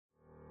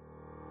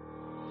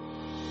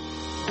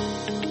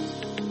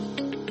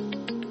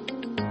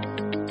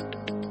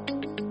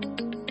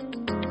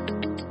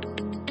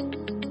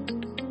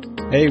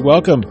Hey,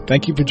 welcome.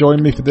 Thank you for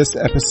joining me for this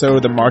episode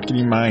of The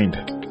Marketing Mind.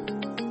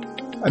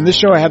 On this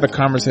show, I have a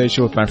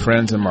conversation with my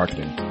friends in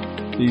marketing.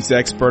 These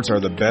experts are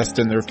the best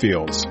in their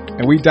fields,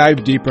 and we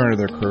dive deeper into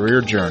their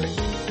career journey.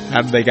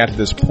 How did they get to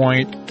this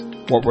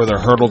point? What were their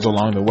hurdles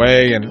along the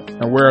way?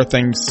 And where are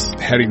things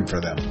heading for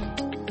them?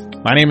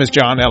 My name is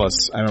John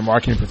Ellis. I'm a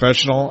marketing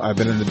professional. I've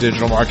been in the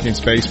digital marketing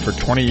space for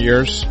 20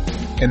 years.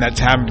 In that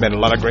time, I've met a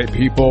lot of great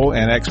people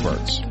and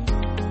experts.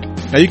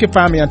 Now, you can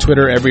find me on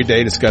Twitter every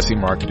day discussing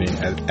marketing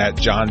at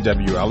John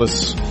W.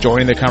 Ellis.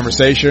 Join the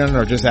conversation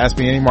or just ask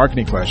me any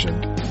marketing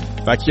question.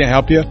 If I can't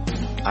help you,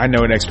 I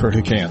know an expert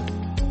who can.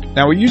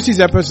 Now, we use these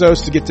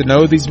episodes to get to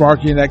know these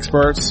marketing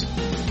experts,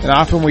 and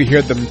often we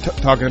hear them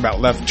talking about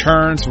left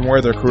turns from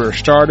where their career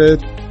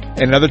started,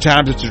 and other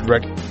times it's a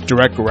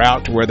direct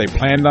route to where they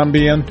planned on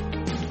being.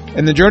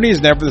 And the journey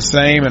is never the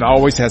same and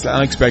always has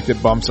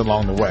unexpected bumps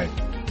along the way.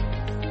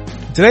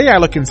 Today, I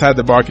look inside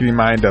the marketing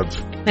mind of...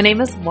 My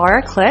name is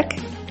Laura Click.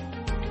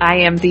 I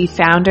am the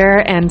founder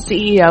and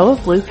CEO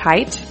of Blue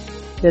Kite.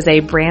 It is a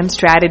brand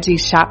strategy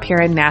shop here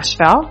in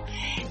Nashville.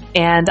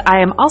 And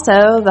I am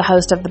also the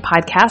host of the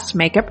podcast,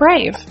 Make It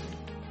Brave.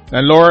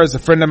 And Laura is a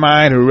friend of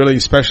mine who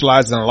really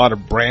specializes in a lot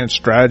of brand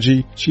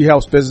strategy. She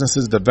helps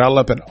businesses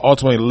develop and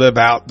ultimately live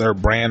out their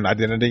brand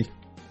identity.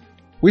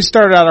 We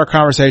started out our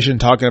conversation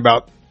talking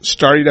about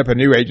starting up a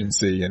new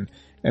agency and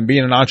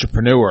being an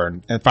entrepreneur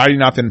and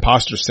fighting off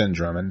imposter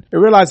syndrome and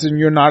realizing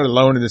you're not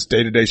alone in this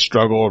day-to-day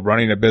struggle of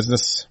running a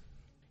business.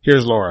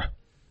 Here's Laura.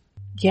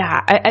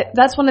 Yeah,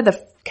 that's one of the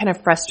kind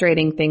of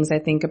frustrating things I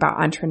think about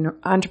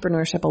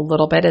entrepreneurship a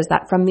little bit is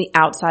that from the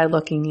outside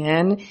looking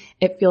in,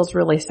 it feels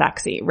really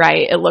sexy,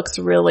 right? It looks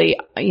really,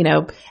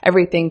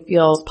 everything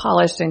feels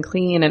polished and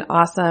clean and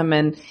awesome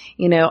and,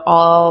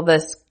 all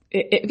this,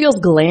 it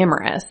feels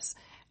glamorous.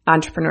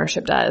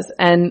 Entrepreneurship does.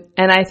 And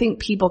I think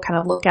people kind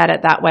of look at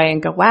it that way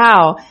and go,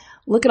 wow,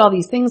 look at all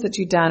these things that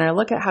you've done, or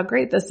look at how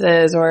great this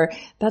is, or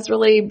that's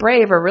really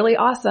brave or really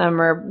awesome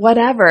or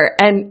whatever.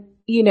 And,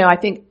 I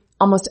think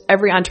almost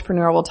every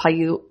entrepreneur will tell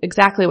you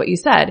exactly what you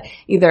said.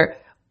 Either,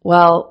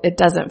 well, it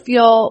doesn't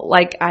feel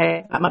like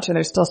that much and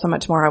there's still so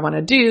much more I want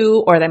to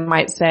do. Or they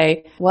might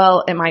say,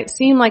 well, it might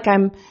seem like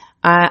I'm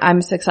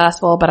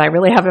successful, but I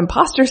really have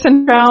imposter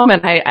syndrome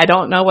and I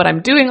don't know what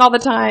I'm doing all the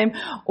time.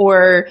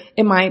 Or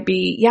it might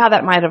be, yeah,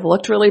 that might have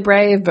looked really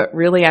brave, but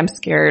really I'm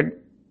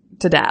scared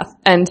to death.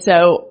 And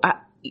so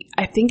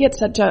I think it's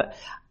such a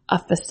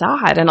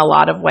facade in a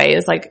lot of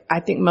ways. Like I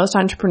think most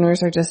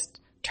entrepreneurs are just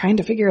trying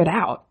to figure it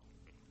out.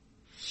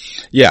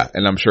 Yeah.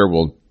 And I'm sure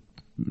we'll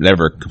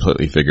never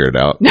completely figure it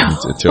out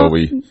until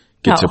we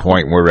get to a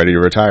point where we're ready to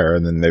retire,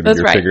 and then maybe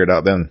we'll figure it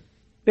out then.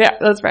 Yeah,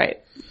 that's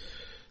right.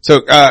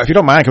 So, if you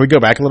don't mind, can we go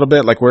back a little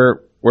bit? Like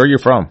where are you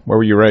from? Where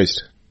were you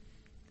raised?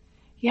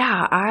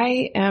 Yeah,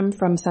 I am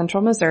from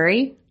Central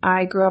Missouri.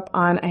 I grew up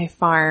on a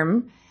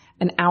farm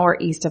an hour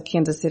east of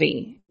Kansas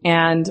City,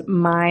 and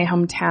my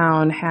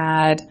hometown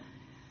had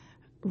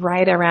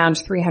right around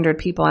 300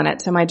 people in it.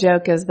 So my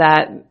joke is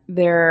that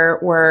there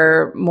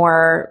were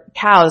more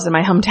cows in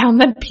my hometown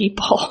than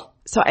people.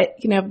 So I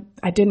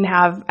didn't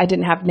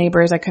have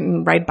neighbors. I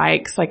couldn't ride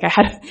bikes. Like I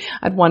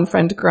had one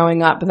friend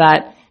growing up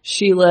that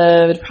she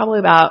lived probably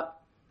about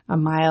a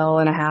mile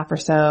and a half or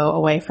so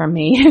away from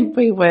me, and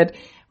we would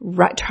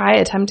try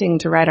attempting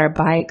to ride our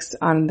bikes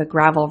on the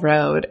gravel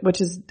road,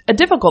 which is a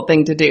difficult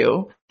thing to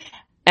do.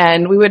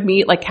 And we would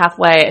meet like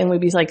halfway and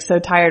we'd be like so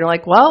tired. We're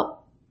like, well,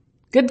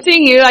 good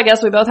seeing you. I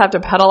guess we both have to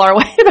pedal our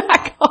way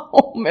back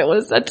home. It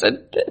was such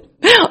an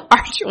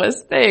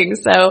arduous thing.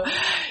 So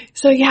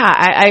yeah,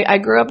 I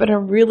grew up in a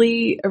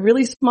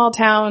really small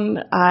town.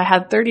 I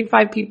had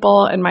 35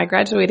 people in my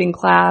graduating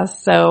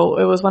class. So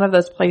it was one of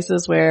those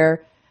places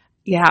where,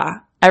 yeah,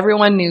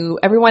 everyone knew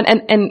everyone.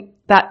 And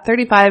that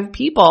 35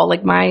 people,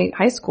 like my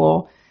high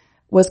school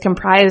was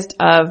comprised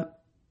of,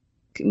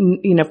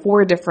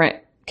 4 different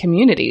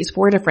communities,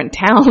 4 different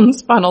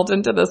towns funneled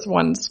into this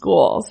one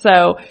school.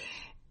 So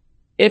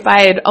if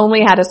I had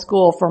only had a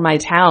school for my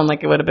town,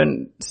 like it would have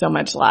been so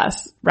much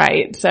less,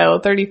 right? So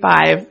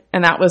 35,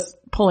 and that was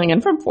pulling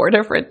in from 4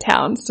 different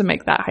towns to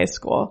make that high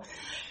school.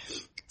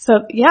 So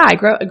yeah, I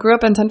grew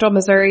up in Central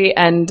Missouri,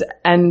 and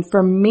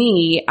for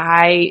me,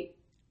 I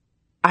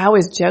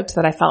always joked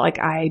that I felt like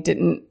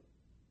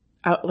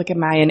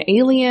am I an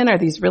alien? Are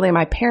these really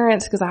my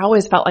parents? Because I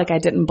always felt like I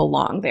didn't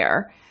belong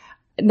there.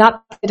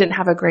 Not that I didn't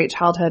have a great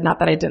childhood, not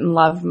that I didn't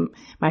love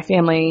my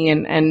family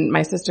and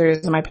my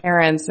sisters and my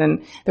parents.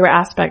 And there were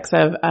aspects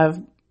of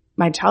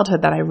my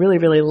childhood that I really,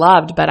 really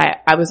loved. But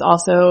I was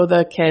also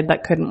the kid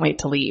that could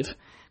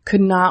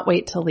not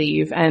wait to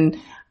leave. And,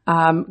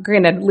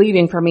 granted,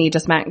 leaving for me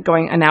just meant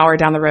going an hour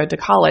down the road to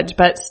college.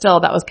 But still,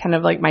 that was kind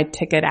of like my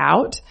ticket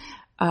out,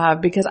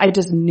 because I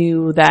just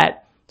knew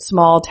that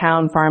small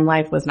town farm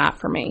life was not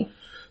for me.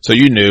 So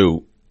you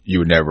knew you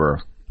would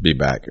never be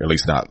back, or at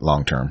least not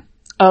long term.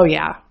 Oh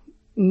yeah,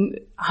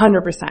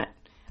 100%.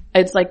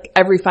 It's like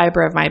every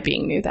fiber of my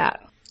being knew that.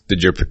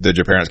 Did your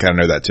parents kind of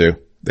know that too?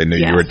 They knew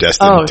you were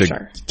destined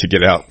to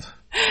get out.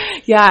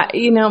 Yeah,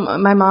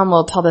 my mom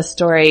will tell this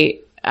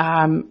story.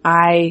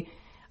 I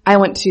I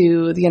went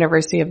to the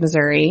University of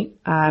Missouri,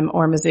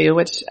 or Mizzou,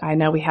 which I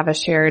know we have a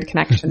shared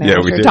connection there.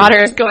 Yeah, we Your do.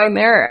 daughter is going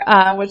there,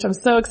 which I'm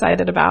so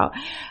excited about.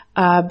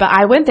 But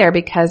I went there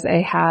because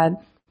they had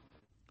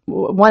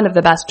one of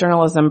the best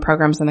journalism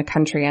programs in the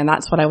country, and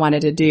that's what I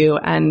wanted to do.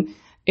 And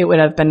it would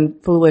have been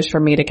foolish for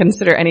me to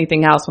consider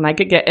anything else when I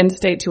could get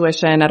in-state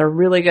tuition at a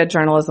really good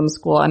journalism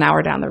school an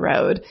hour down the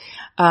road.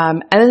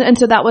 And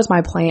so that was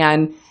my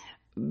plan.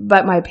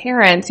 But my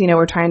parents,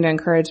 were trying to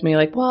encourage me,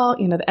 like, well,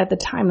 at the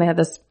time they had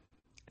this,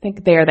 I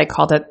think they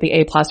called it the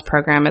A+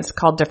 program. It's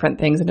called different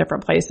things in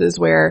different places,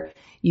 where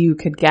you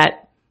could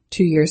get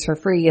 2 years for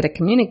free at a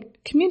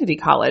community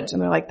college.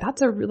 And they're like,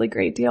 that's a really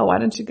great deal. Why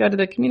don't you go to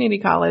the community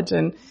college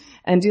and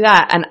do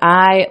that? And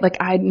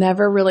I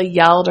never really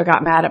yelled or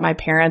got mad at my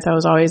parents. I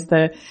was always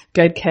the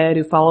good kid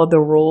who followed the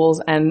rules.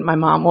 And my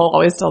mom will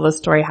always tell the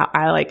story how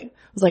I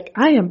was like,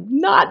 I am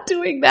not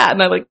doing that.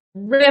 And I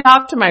ran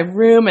off to my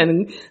room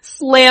and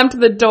slammed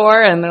the door.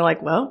 And they're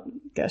like, well,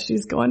 guess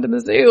she's going to the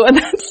zoo. And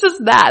that's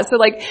just that. So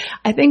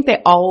I think they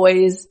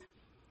always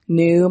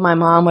knew. My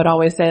mom would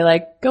always say,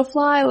 go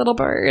fly, little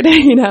bird.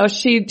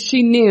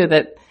 She knew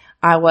that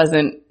I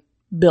wasn't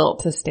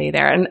built to stay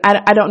there. And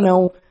I don't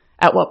know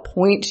at what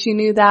point she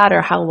knew that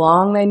or how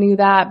long they knew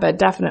that, but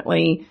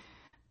definitely,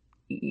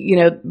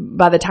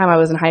 by the time I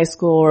was in high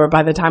school or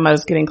by the time I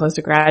was getting close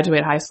to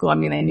graduate high school,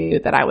 they knew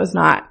that I was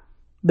not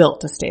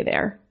built to stay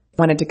there.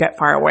 Wanted to get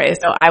far away.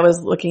 So I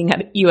was looking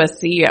at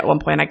USC at one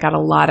point. I got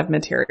a lot of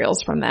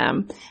materials from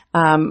them.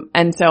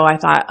 And so I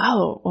thought,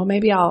 oh, well,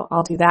 maybe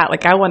I'll do that.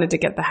 I wanted to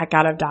get the heck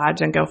out of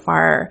Dodge and go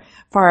far,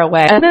 far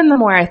away. And then the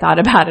more I thought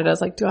about it, I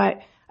was like,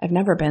 I've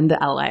never been to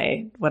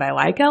LA. Would I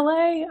like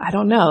LA? I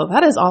don't know.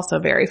 That is also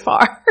very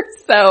far.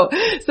 So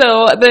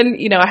then,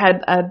 I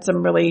had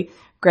some really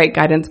great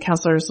guidance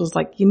counselors was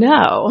like,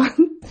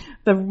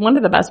 one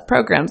of the best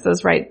programs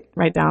is right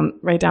down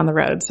the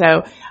road.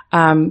 So,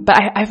 but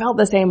I felt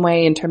the same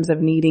way in terms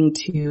of needing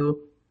to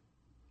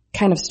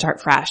kind of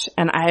start fresh.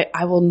 And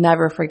I will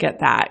never forget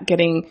that,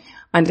 getting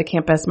onto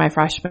campus my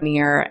freshman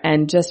year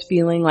and just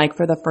feeling like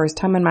for the first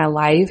time in my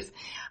life,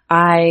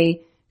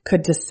 I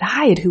could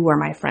decide who were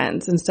my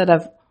friends instead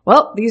of,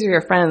 well, these are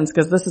your friends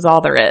because this is all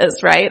there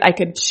is, right? I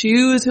could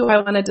choose who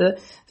I wanted to,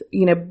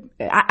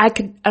 I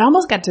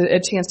almost got a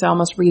chance to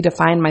almost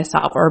redefine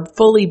myself or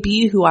fully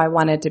be who I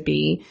wanted to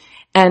be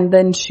and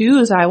then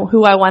choose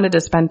who I wanted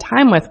to spend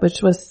time with,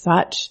 which was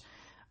such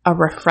a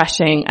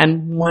refreshing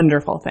and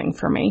wonderful thing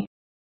for me.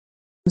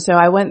 So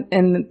I went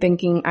in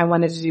thinking I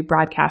wanted to do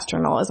broadcast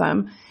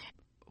journalism.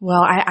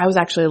 Well, I was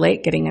actually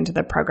late getting into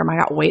the program. I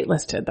got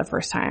waitlisted the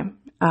first time.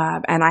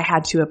 And I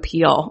had to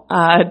appeal,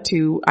 I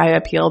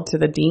appealed to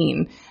the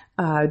dean,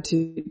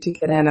 to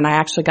get in. And I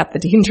actually got the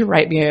dean to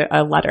write me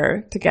a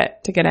letter to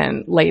get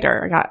in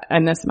later. I got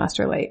in a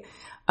semester late.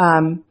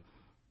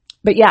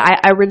 But yeah,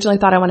 I originally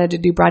thought I wanted to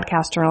do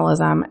broadcast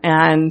journalism.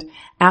 And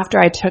after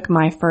I took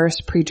my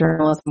first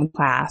pre-journalism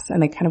class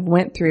and they kind of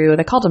went through,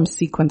 they called them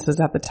sequences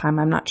at the time.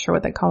 I'm not sure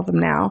what they call them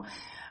now.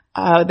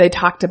 They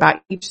talked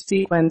about each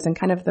sequence and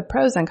kind of the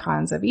pros and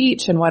cons of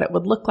each and what it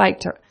would look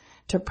like to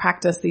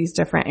practice these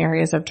different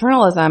areas of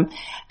journalism.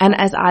 And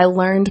as I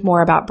learned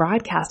more about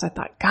broadcast, I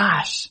thought,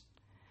 gosh,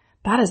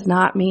 that is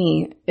not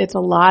me. It's a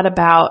lot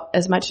about,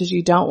 as much as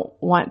you don't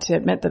want to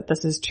admit that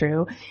this is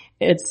true,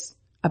 it's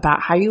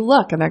about how you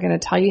look, and they're going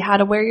to tell you how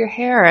to wear your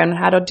hair and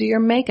how to do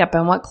your makeup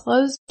and what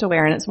clothes to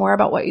wear. And it's more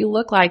about what you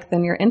look like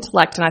than your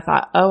intellect. And I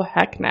thought, oh,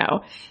 heck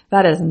no,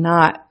 that is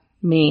not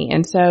me.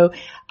 And so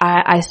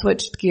I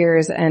switched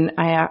gears and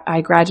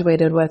I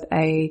graduated with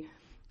a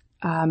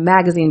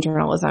magazine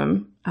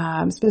journalism,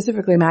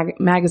 specifically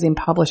magazine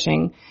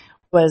publishing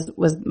was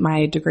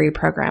my degree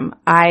program.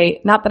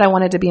 Not that I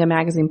wanted to be a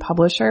magazine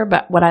publisher,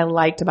 but what I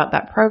liked about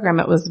that program,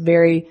 it was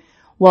very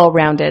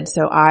well-rounded.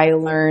 So I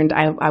learned,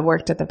 I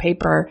worked at the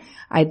paper.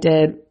 I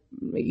did,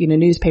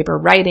 newspaper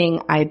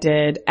writing. I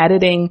did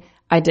editing.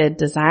 I did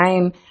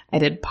design. I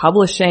did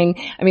publishing.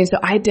 So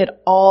I did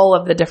all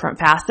of the different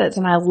facets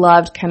and I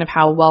loved kind of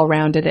how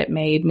well-rounded it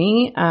made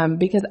me,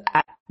 because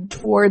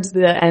towards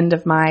the end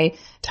of my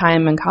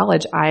time in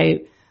college,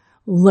 I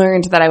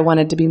learned that I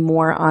wanted to be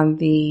more on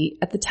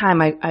at the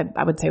time,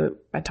 I would say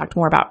I talked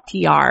more about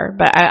PR,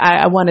 but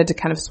I wanted to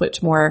kind of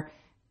switch more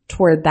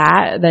toward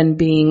that than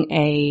being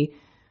a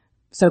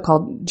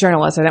so-called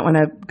journalist. I didn't want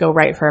to go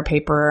write for a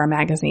paper or a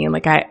magazine.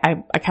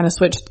 I kind of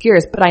switched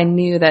gears, but I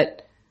knew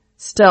that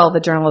still the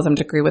journalism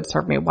degree would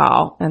serve me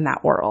well in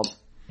that world.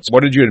 So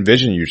what did you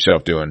envision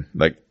yourself doing?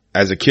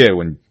 As a kid,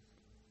 when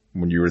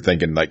you were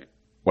thinking,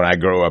 when I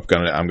grow up,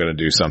 I'm gonna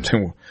do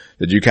something.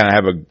 Did you kind of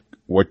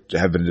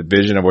have a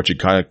vision of what you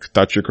kind of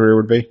thought your career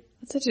would be?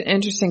 That's such an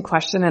interesting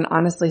question, and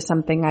honestly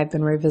something I've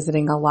been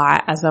revisiting a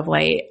lot as of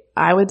late.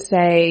 I would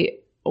say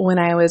when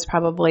I was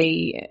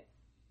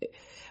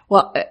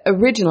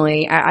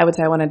originally I would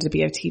say I wanted to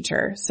be a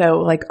teacher.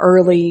 So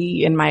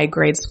early in my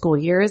grade school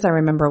years, I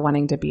remember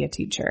wanting to be a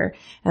teacher.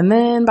 And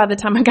then by the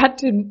time I got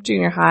to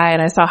junior high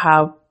and I saw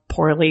how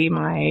poorly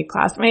my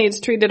classmates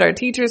treated our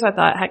teachers, I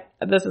thought, heck,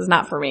 this is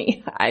not for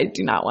me. I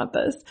do not want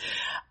this.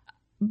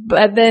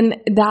 But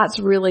then that's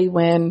really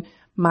when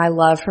my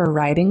love for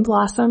writing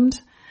blossomed.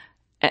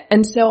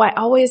 And so I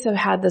always have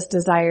had this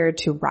desire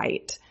to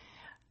write.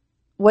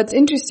 What's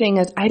interesting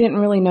is I didn't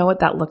really know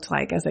what that looked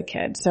like as a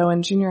kid. So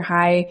in junior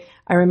high,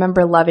 I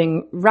remember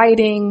loving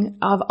writing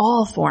of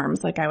all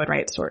forms. Like I would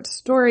write short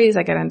stories.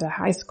 I got into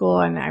high school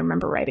and I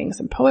remember writing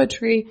some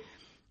poetry.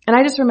 And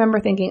I just remember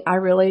thinking I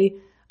really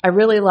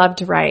loved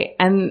to write.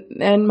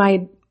 And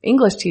my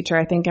English teacher,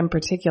 I think in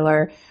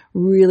particular,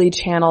 really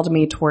channeled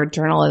me toward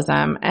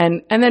journalism.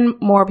 And then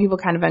more people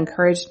kind of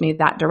encouraged me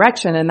that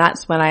direction. And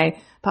that's when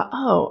I thought,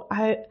 oh,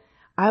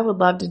 I would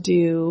love to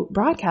do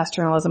broadcast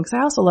journalism because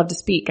I also love to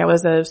speak. I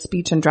was a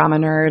speech and drama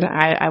nerd.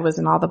 I was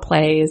in all the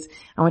plays.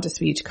 I went to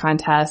speech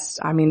contests.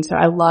 I mean, so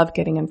I love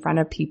getting in front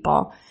of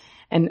people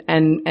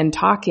and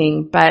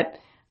talking. But,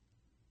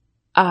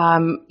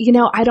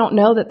 I don't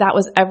know that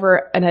was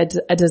ever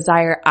a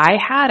desire I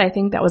had. I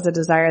think that was a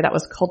desire that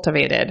was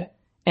cultivated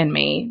in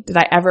me. Did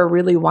I ever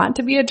really want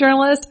to be a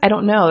journalist? I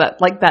don't know.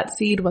 That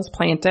seed was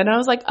planted and I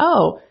was like,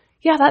 oh,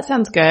 yeah, that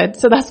sounds good.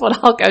 So that's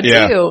what I'll go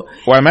do.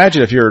 Well, I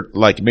imagine if you're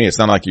like me, it's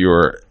not like you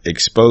were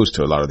exposed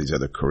to a lot of these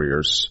other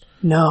careers.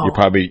 No. You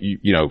probably,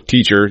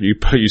 teacher,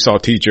 you saw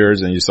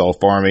teachers and you saw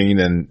farming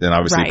and then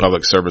obviously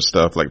public service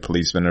stuff like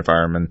policemen and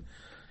firemen.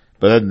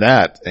 But other than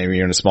that, I mean,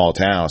 you're in a small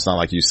town. It's not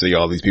like you see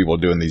all these people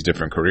doing these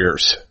different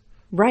careers.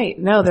 Right.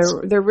 No,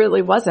 there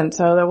really wasn't.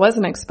 So there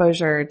wasn't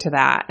exposure to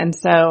that. And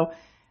so,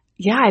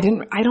 yeah, I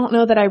don't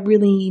know that I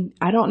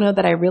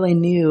really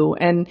knew.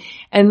 And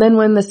then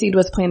when the seed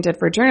was planted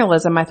for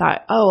journalism, I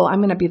thought, oh, I'm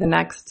going to be the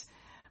next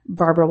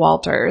Barbara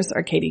Walters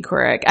or Katie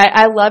Couric.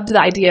 I loved the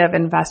idea of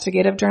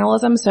investigative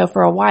journalism. So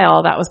for a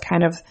while, that was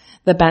kind of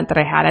the bent that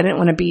I had. I didn't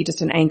want to be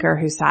just an anchor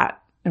who sat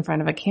in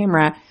front of a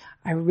camera.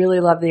 I really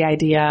loved the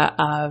idea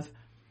of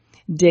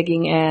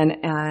digging in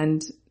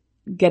and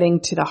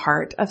getting to the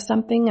heart of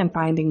something and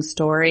finding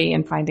story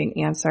and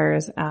finding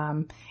answers,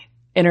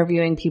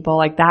 interviewing people.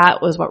 Like that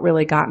was what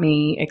really got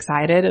me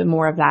excited, and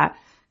more of that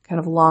kind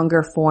of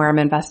longer form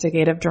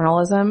investigative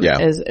journalism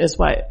is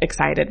what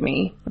excited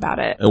me about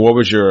it. And what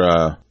was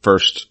your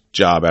first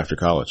job after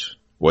college?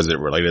 Was it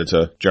related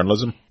to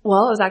journalism?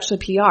 Well, it was actually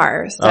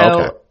PR.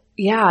 So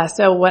yeah.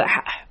 So what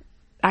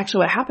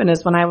happened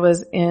is when I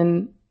was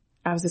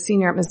a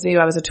senior at Mizzou.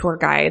 I was a tour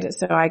guide.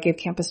 So I gave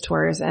campus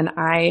tours and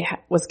I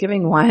was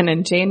giving one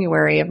in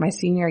January of my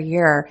senior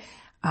year.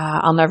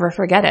 I'll never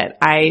forget it.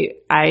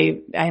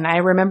 I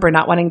remember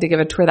not wanting to give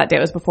a tour that day.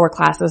 It was before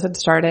classes had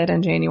started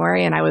in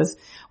January and I was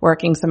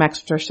working some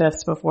extra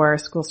shifts before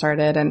school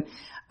started. And,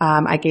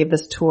 I gave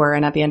this tour,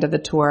 and at the end of the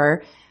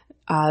tour,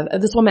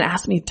 this woman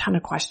asked me a ton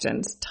of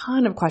questions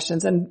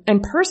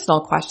and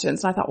personal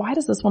questions. And I thought, why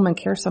does this woman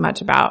care so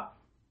much about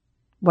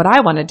what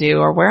I want to do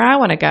or where I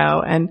want to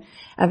go? And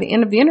at the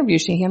end of the interview,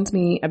 she hands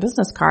me a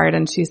business card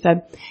and she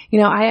said,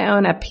 I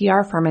own a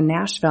PR firm in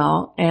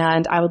Nashville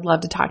and I would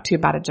love to talk to you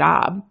about a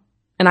job.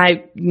 And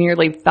I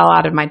nearly fell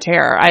out of my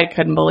chair. I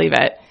couldn't believe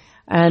it.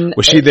 And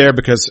was she there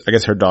because I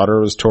guess her daughter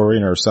was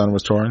touring or her son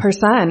was touring? Her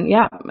son,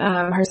 yeah.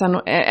 Her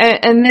son,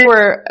 and they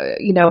were,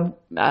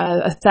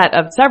 a set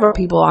of several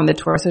people on the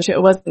tour. So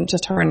it wasn't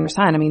just her and her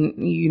son. I mean,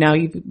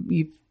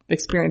 you've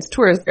experienced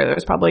tours there. There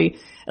was probably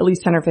at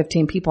least 10 or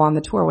 15 people on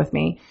the tour with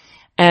me.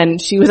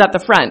 And she was at the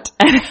front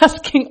and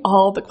asking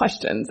all the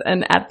questions.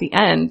 And at the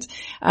end,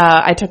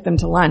 I took them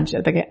to lunch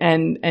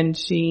and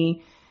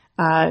she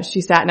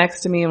sat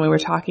next to me and we were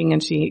talking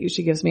and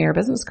she gives me her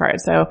business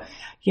card. So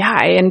yeah,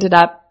 I ended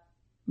up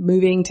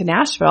moving to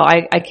Nashville.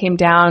 I came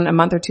down a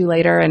month or two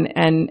later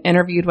and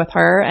interviewed with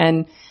her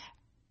and,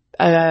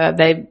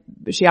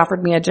 she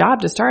offered me a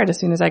job to start as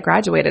soon as I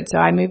graduated. So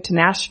I moved to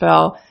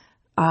Nashville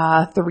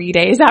 3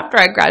 days after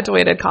I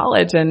graduated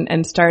college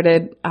and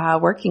started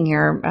working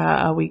here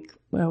a week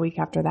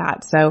after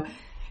that. So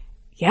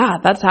yeah,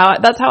 that's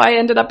how I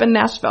ended up in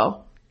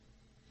Nashville.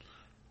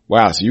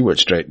 Wow, so you went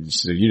straight.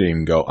 So you didn't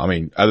even go. I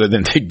mean, other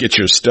than to get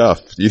your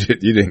stuff, you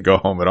didn't go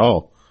home at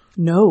all.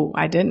 No,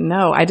 I didn't.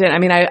 No, I didn't. I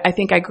mean, I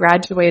think I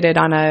graduated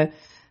on a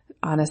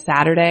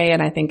Saturday,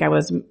 and I think I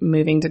was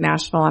moving to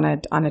Nashville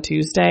on a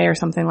Tuesday or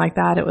something like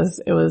that.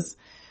 It was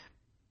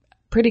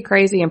pretty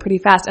crazy and pretty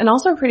fast and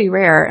also pretty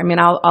rare. I mean,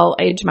 I'll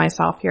age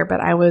myself here, but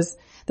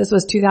this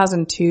was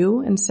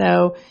 2002. And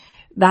so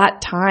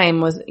that time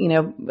was,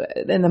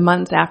 in the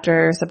months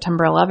after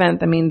September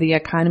 11th, I mean, the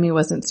economy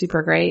wasn't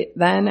super great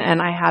then.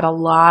 And I had a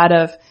lot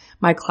of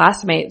my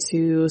classmates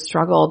who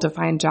struggled to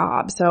find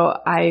jobs. So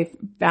I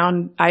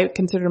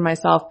considered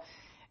myself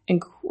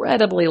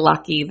incredibly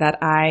lucky that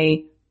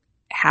I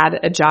had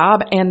a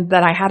job and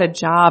that I had a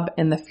job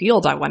in the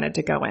field I wanted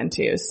to go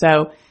into.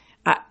 So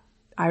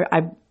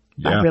I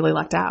really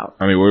lucked out.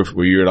 I mean,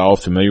 were you at all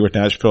familiar with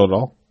Nashville at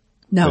all?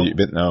 No.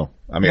 No.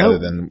 I mean, other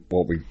than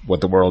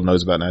what the world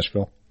knows about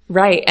Nashville.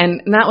 Right.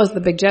 And that was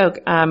the big joke.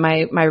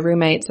 My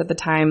roommates at the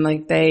time,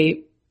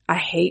 I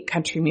hate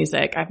country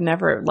music. I've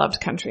never loved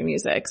country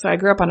music. So I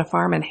grew up on a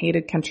farm and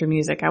hated country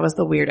music. I was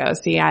the weirdo.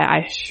 See,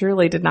 I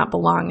surely did not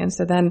belong. And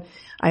so then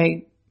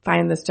I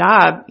find this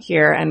job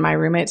here and my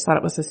roommates thought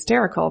it was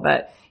hysterical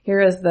that here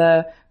is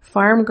the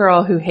farm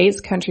girl who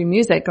hates country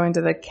music going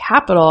to the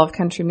capital of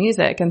country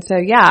music. And so,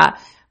 yeah,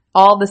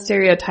 all the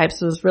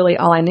stereotypes was really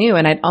all I knew.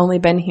 And I'd only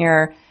been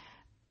here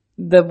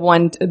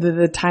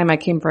the time I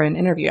came for an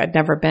interview. I'd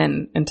never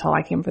been until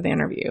I came for the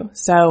interview.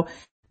 So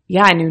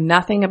yeah, I knew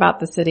nothing about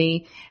the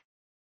city.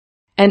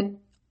 And,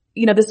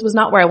 you know, this was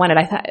not where I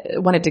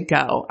wanted to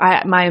go.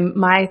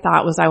 My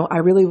thought was I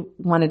really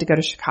wanted to go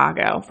to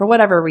Chicago for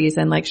whatever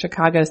reason. Like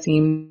Chicago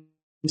seemed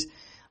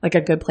like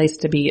a good place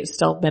to be. It's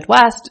still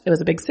Midwest. It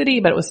was a big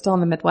city, but it was still in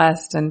the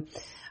Midwest. And,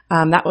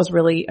 that was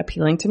really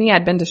appealing to me.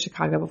 I'd been to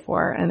Chicago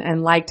before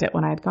and liked it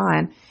when I had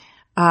gone.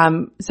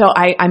 So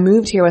I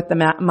moved here with the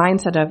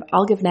mindset of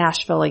I'll give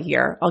Nashville a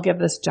year. I'll give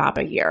this job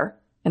a year.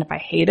 And if I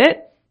hate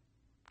it,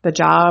 the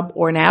job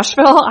or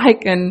Nashville, I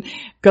can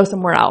go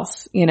somewhere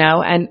else, you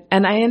know, and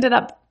I ended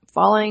up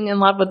falling in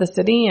love with the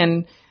city,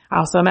 and I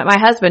also met my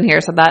husband here.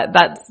 So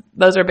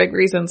those are big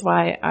reasons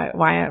why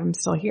I'm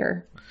still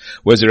here.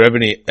 Was there ever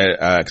any,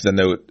 cause I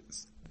know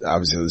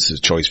obviously this is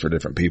choice for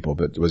different people,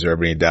 but was there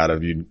ever any doubt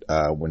of you,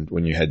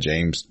 when you had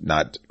James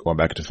not going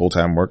back to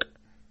full-time work?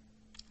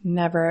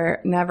 Never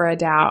a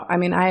doubt. I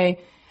mean,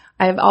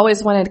 I've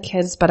always wanted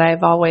kids, but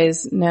I've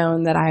always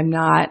known that I'm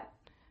not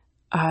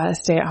a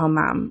stay-at-home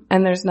mom,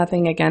 and there's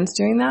nothing against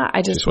doing that.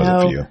 I just wasn't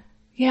know, for you.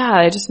 Yeah,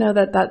 I just know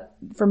that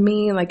for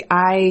me, like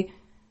I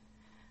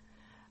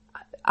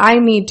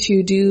need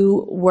to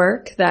do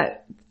work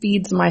that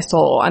feeds my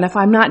soul. And if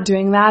I'm not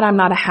doing that, I'm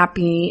not a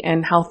happy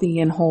and healthy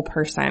and whole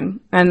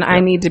person. And I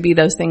need to be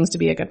those things to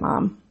be a good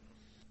mom.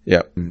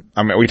 Yeah.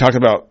 I mean, we talked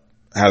about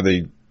how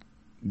the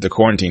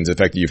quarantines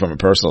affected you from a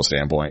personal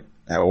standpoint.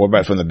 What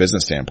about from the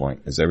business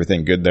standpoint? Is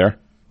everything good there?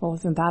 Well,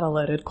 isn't that a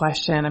loaded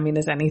question? I mean,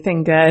 is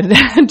anything good,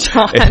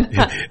 John?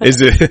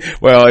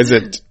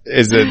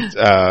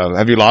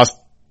 Have you lost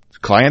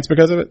clients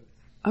because of it?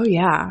 Oh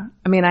yeah.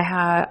 I mean, I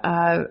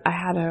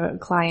had a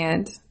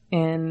client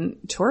in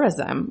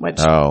tourism, which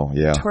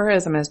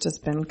tourism has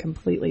just been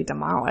completely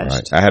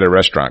demolished. Right. I had a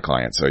restaurant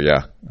client, so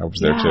yeah, I was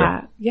there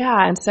too. Yeah.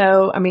 And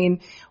so, I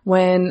mean,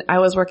 when I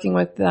was working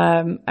with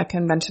a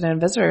convention and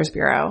visitors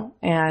bureau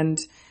and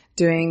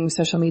doing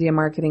social media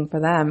marketing for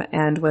them,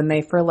 and when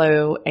they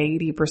furlough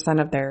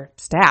 80% of their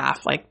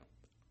staff, like,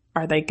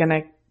 are they going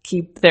to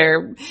keep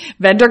their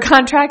vendor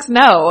contracts?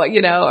 No,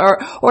 you know,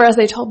 or as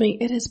they told me,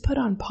 it is put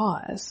on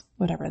pause,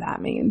 whatever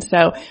that means.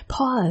 So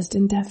paused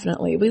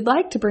indefinitely. We'd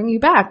like to bring you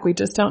back. We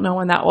just don't know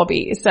when that will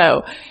be.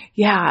 So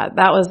yeah,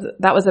 that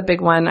was a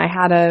big one. I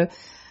had a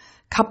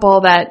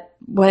couple that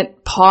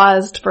went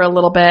paused for a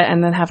little bit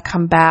and then have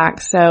come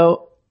back.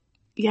 So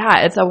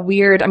yeah, it's a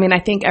weird, I mean, I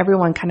think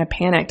everyone kind of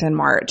panicked in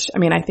March. I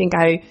mean, I think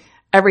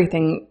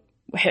everything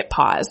hit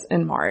pause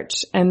in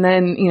March, and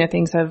then, you know,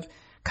 things have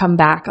come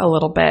back a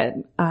little bit.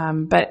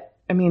 But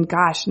I mean,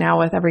 gosh, now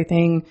with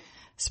everything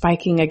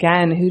spiking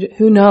again,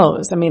 who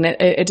knows? I mean,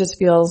 it just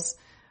feels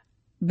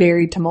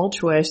very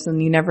tumultuous,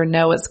 and you never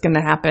know what's going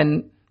to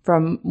happen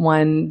from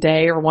one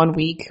day or 1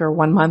 week or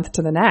 1 month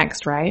to the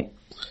next, right?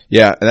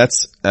 Yeah.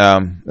 That's how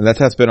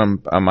it's been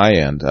on my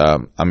end.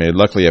 I mean,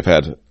 luckily I've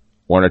had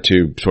one or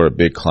two sort of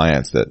big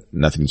clients that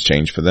nothing's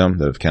changed for them,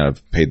 that have kind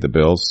of paid the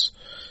bills,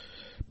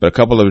 but a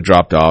couple have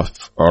dropped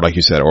off, or like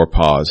you said, or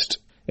paused.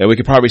 And we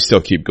could probably still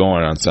keep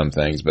going on some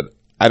things, but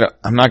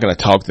I'm not going to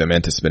talk them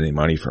into spending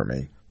money for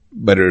me.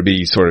 But it would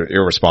be sort of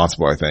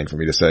irresponsible, I think, for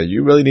me to say,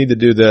 you really need to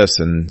do this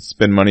and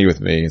spend money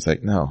with me. It's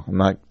like, no, I'm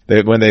not.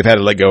 When they've had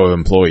to let go of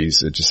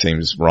employees, it just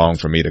seems wrong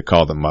for me to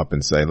call them up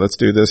and say, let's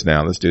do this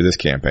now. Let's do this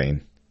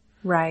campaign.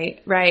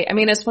 Right. I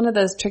mean, it's one of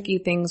those tricky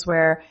things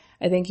where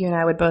I think you and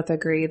I would both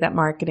agree that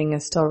marketing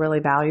is still really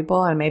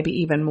valuable, and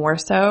maybe even more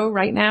so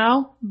right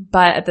now.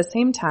 But at the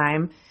same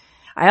time,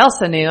 I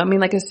also knew, I mean,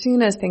 like as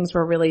soon as things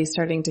were really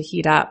starting to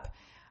heat up,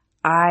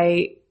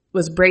 I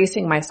was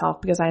bracing myself,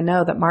 because I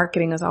know that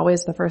marketing is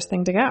always the first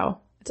thing to go.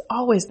 It's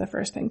always the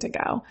first thing to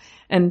go.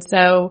 And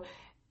so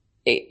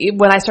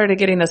when I started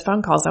getting those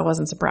phone calls, I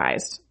wasn't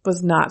surprised,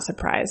 was not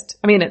surprised.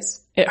 I mean,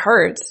 it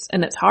hurts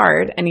and it's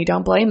hard, and you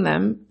don't blame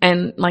them.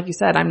 And like you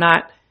said, I'm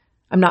not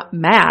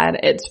mad.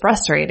 It's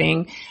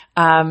frustrating.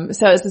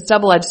 So it's this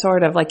double-edged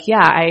sword of like,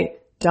 yeah, I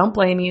don't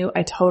blame you.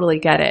 I totally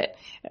get it.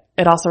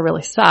 It also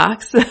really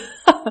sucks. And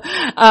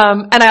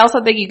I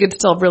also think you could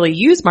still really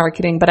use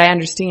marketing, but I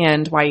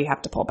understand why you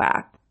have to pull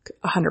back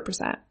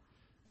 100%.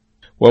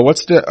 Well,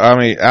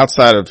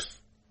 outside of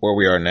where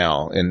we are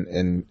now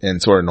in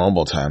sort of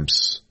normal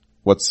times,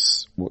 do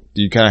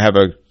you kind of have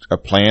a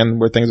plan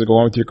where things are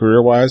going with your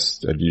career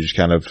wise? Or do you just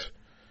kind of,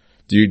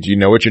 do you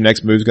know what your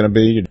next move is going to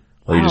be?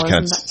 Or you just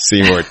kind of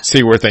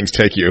see where things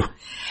take you?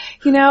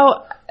 You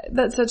know,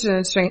 that's such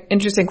an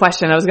interesting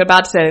question. I was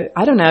about to say,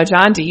 I don't know,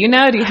 John, do you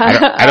know? Do you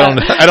have, I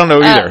don't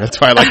know either. That's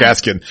why I like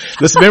asking.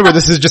 Remember,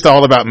 this is just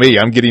all about me.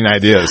 I'm getting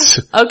ideas.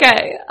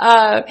 Okay.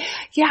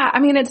 Yeah, I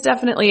mean, it's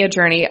definitely a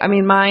journey. I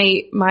mean,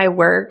 my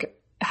work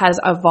has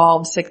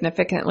evolved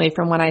significantly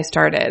from when I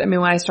started. I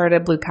mean, when I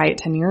started Blue Kite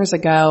 10 years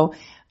ago,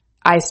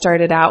 I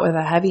started out with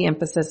a heavy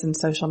emphasis in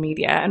social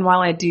media. And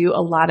while I do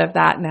a lot of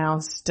that now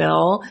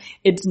still,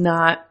 it's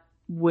not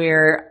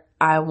where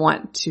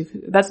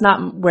that's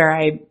not where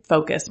I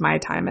focus my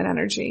time and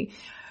energy.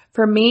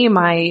 For me,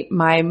 my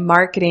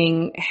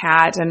marketing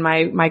hat and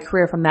my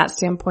career from that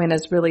standpoint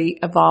has really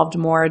evolved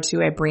more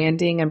to a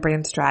branding and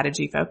brand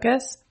strategy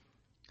focus.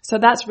 So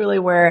that's really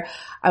where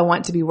I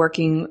want to be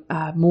working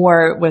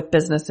more with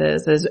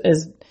businesses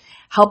is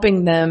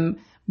helping them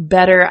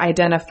better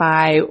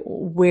identify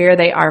where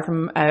they are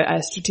from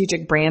a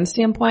strategic brand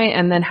standpoint,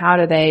 and then how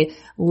do they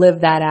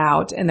live that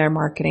out in their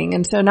marketing.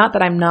 And so not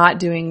that I'm not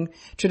doing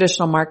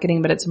traditional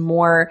marketing, but it's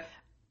more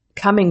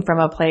coming from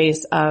a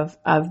place of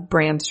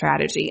brand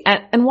strategy.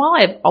 And while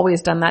I've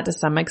always done that to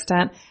some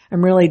extent,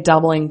 I'm really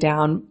doubling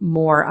down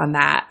more on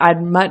that.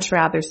 I'd much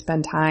rather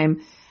spend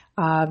time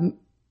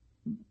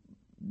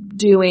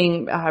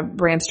doing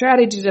brand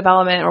strategy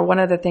development, or one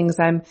of the things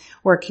I'm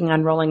working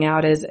on rolling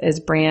out is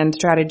brand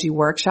strategy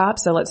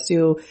workshops. So let's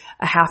do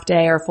a half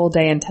day or full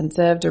day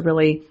intensive to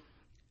really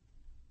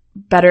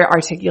better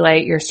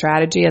articulate your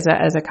strategy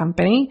as a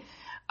company,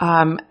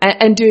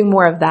 and doing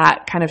more of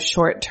that kind of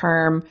short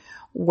term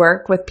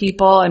work with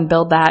people and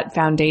build that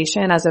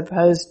foundation, as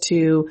opposed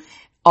to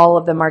all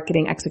of the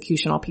marketing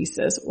executional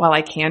pieces. While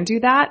I can do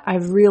that,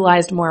 I've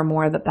realized more and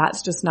more that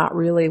that's just not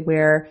really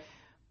where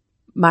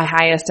my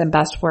highest and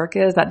best work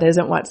is. That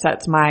isn't what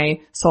sets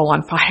my soul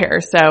on fire.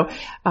 So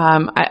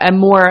I'm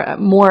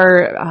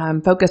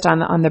more focused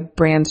on the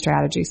brand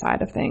strategy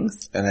side of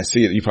things. And I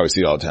see it. You probably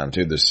see it all the time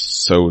too. There's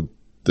so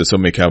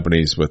many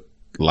companies with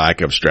lack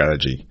of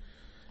strategy,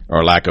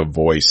 or lack of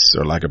voice,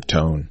 or lack of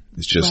tone.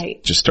 It's just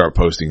Right. just start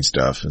posting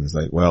stuff, and it's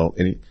like, well,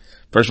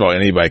 first of all,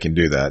 anybody can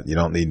do that. You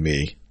don't need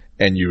me,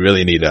 and you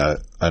really need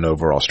an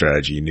overall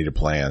strategy. You need a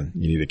plan.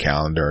 You need a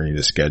calendar. You need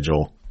a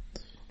schedule.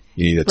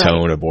 You need a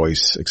tone, a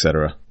voice,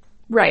 etc.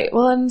 Right.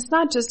 Well, and it's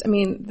not just,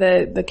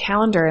 the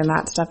calendar and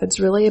that stuff. It's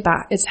really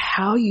it's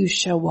how you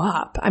show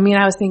up. I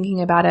was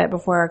thinking about it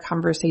before our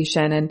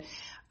conversation, and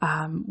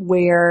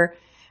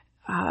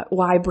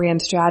why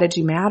brand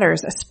strategy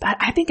matters.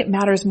 I think it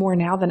matters more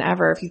now than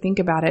ever, if you think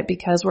about it,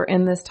 because we're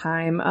in this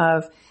time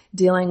of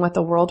dealing with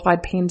a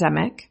worldwide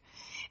pandemic.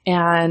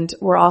 And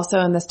we're also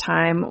in this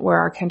time where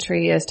our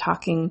country is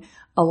talking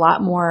a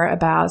lot more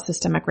about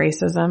systemic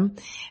racism.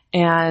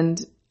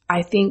 And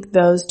I think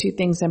those two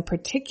things in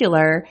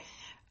particular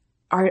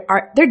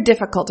they're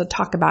difficult to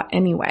talk about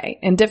anyway,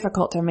 and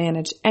difficult to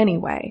manage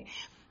anyway.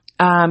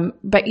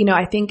 But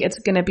I think it's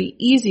going to be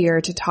easier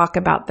to talk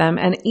about them,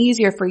 and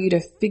easier for you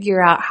to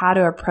figure out how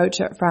to approach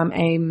it from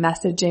a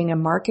messaging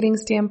and marketing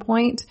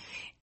standpoint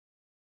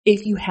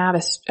if you have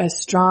a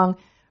strong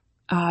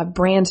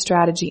brand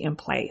strategy in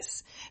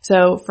place.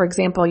 So, for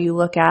example, you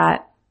look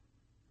at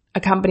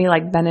a company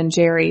like Ben &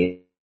 Jerry's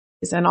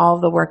and all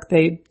of the work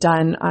they've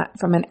done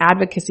from an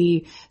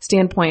advocacy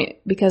standpoint,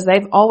 because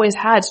they've always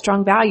had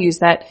strong values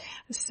that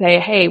say,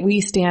 hey,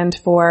 we stand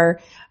for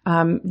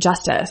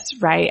justice,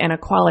 right, and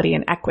equality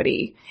and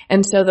equity.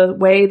 And so the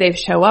way they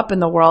show up in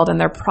the world and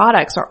their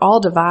products are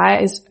all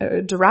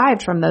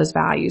derived from those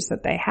values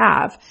that they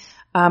have.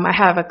 I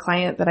have a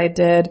client that I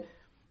did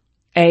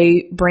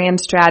a brand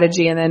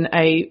strategy and then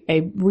a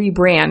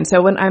rebrand.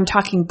 So when I'm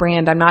talking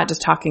brand, I'm not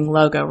just talking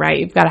logo, right?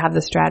 You've got to have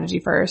the strategy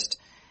first.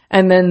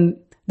 And then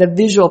the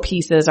visual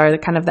pieces are the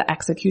kind of the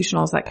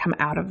executionals that come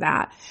out of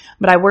that.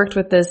 But I worked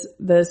with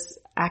this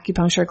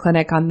acupuncture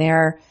clinic on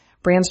their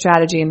brand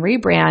strategy and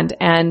rebrand,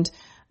 and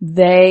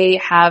they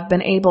have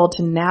been able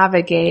to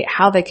navigate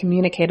how they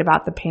communicate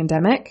about the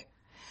pandemic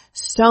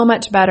so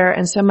much better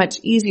and so much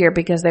easier,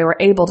 because they were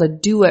able to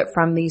do it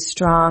from these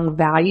strong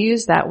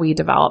values that we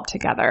developed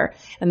together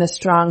and the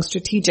strong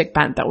strategic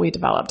bent that we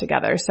developed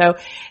together. So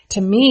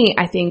to me,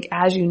 I think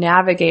as you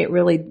navigate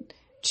really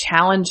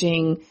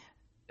challenging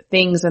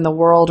things in the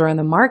world or in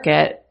the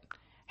market,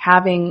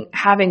 having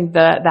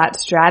that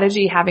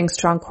strategy, having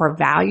strong core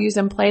values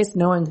in place,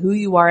 knowing who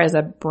you are as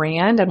a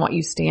brand and what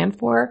you stand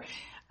for,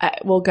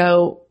 will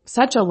go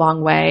such a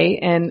long way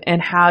in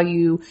how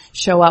you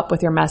show up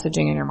with your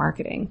messaging and your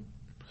marketing.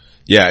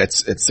 Yeah,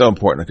 it's so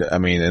important.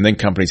 And then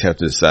companies have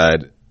to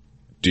decide,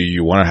 do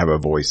you want to have a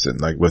voice in,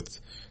 like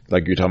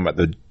you're talking about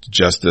the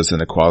justice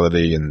and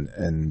equality,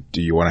 and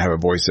do you want to have a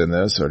voice in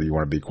this, or do you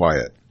want to be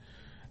quiet?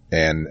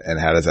 And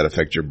how does that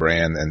affect your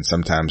brand? And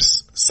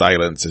sometimes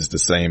silence is the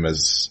same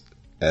as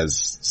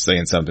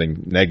saying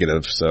something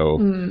negative. So,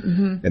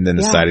 and then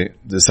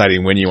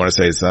deciding when you want to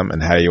say something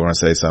and how you want to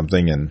say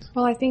something. And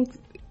well, I think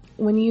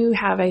when you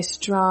have a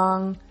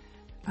strong,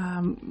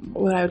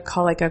 what I would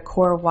call like a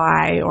core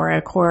why, or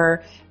a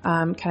core,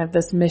 kind of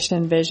this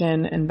mission,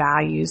 vision, and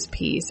values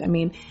piece.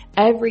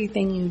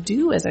 Everything you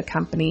do as a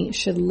company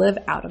should live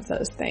out of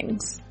those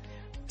things.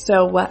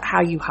 So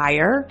how you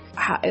hire,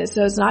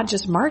 so it's not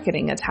just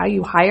marketing, it's how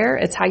you hire,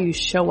 it's how you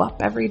show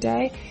up every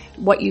day,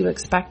 what you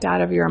expect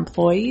out of your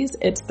employees,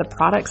 it's the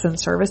products and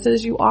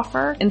services you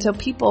offer. And so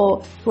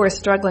people who are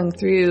struggling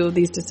through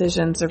these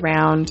decisions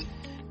around,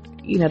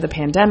 the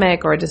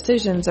pandemic, or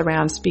decisions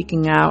around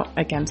speaking out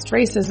against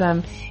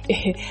racism,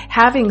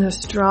 having a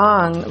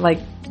strong,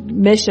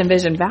 mission,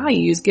 vision,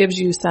 values gives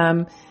you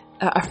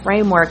a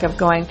framework of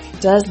going,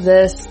 does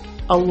this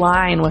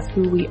align with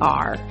who we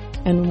are?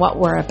 and what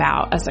we're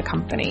about as a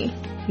company,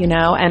 you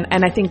know?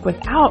 And I think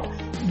without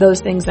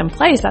those things in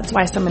place, that's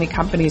why so many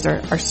companies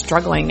are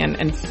struggling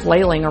and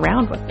flailing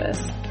around with this.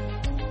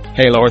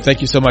 Hey, Laura,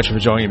 thank you so much for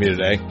joining me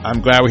today. I'm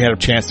glad we had a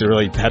chance to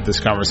really have this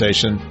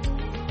conversation.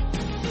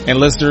 And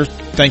listeners,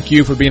 thank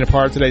you for being a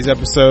part of today's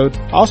episode.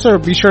 Also,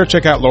 be sure to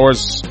check out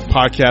Laura's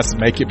podcast,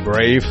 Make It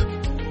Brave.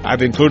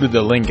 I've included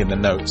the link in the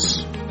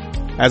notes.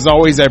 As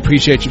always, I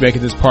appreciate you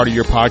making this part of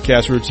your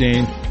podcast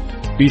routine.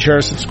 Be sure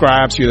to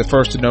subscribe so you're the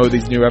first to know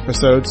these new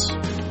episodes.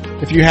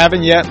 If you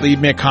haven't yet, leave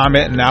me a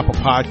comment in Apple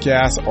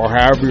Podcasts or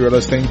however you're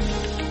listening.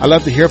 I'd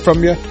love to hear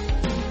from you.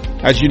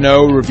 As you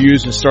know,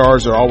 reviews and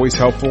stars are always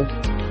helpful.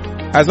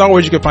 As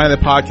always, you can find the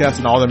podcast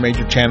on all the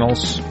major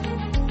channels.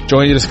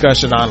 Join the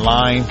discussion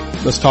online.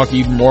 Let's talk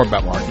even more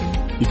about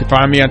marketing. You can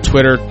find me on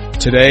Twitter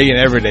today and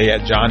every day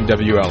at John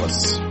W.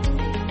 Ellis.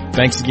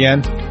 Thanks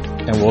again,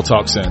 and we'll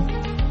talk soon.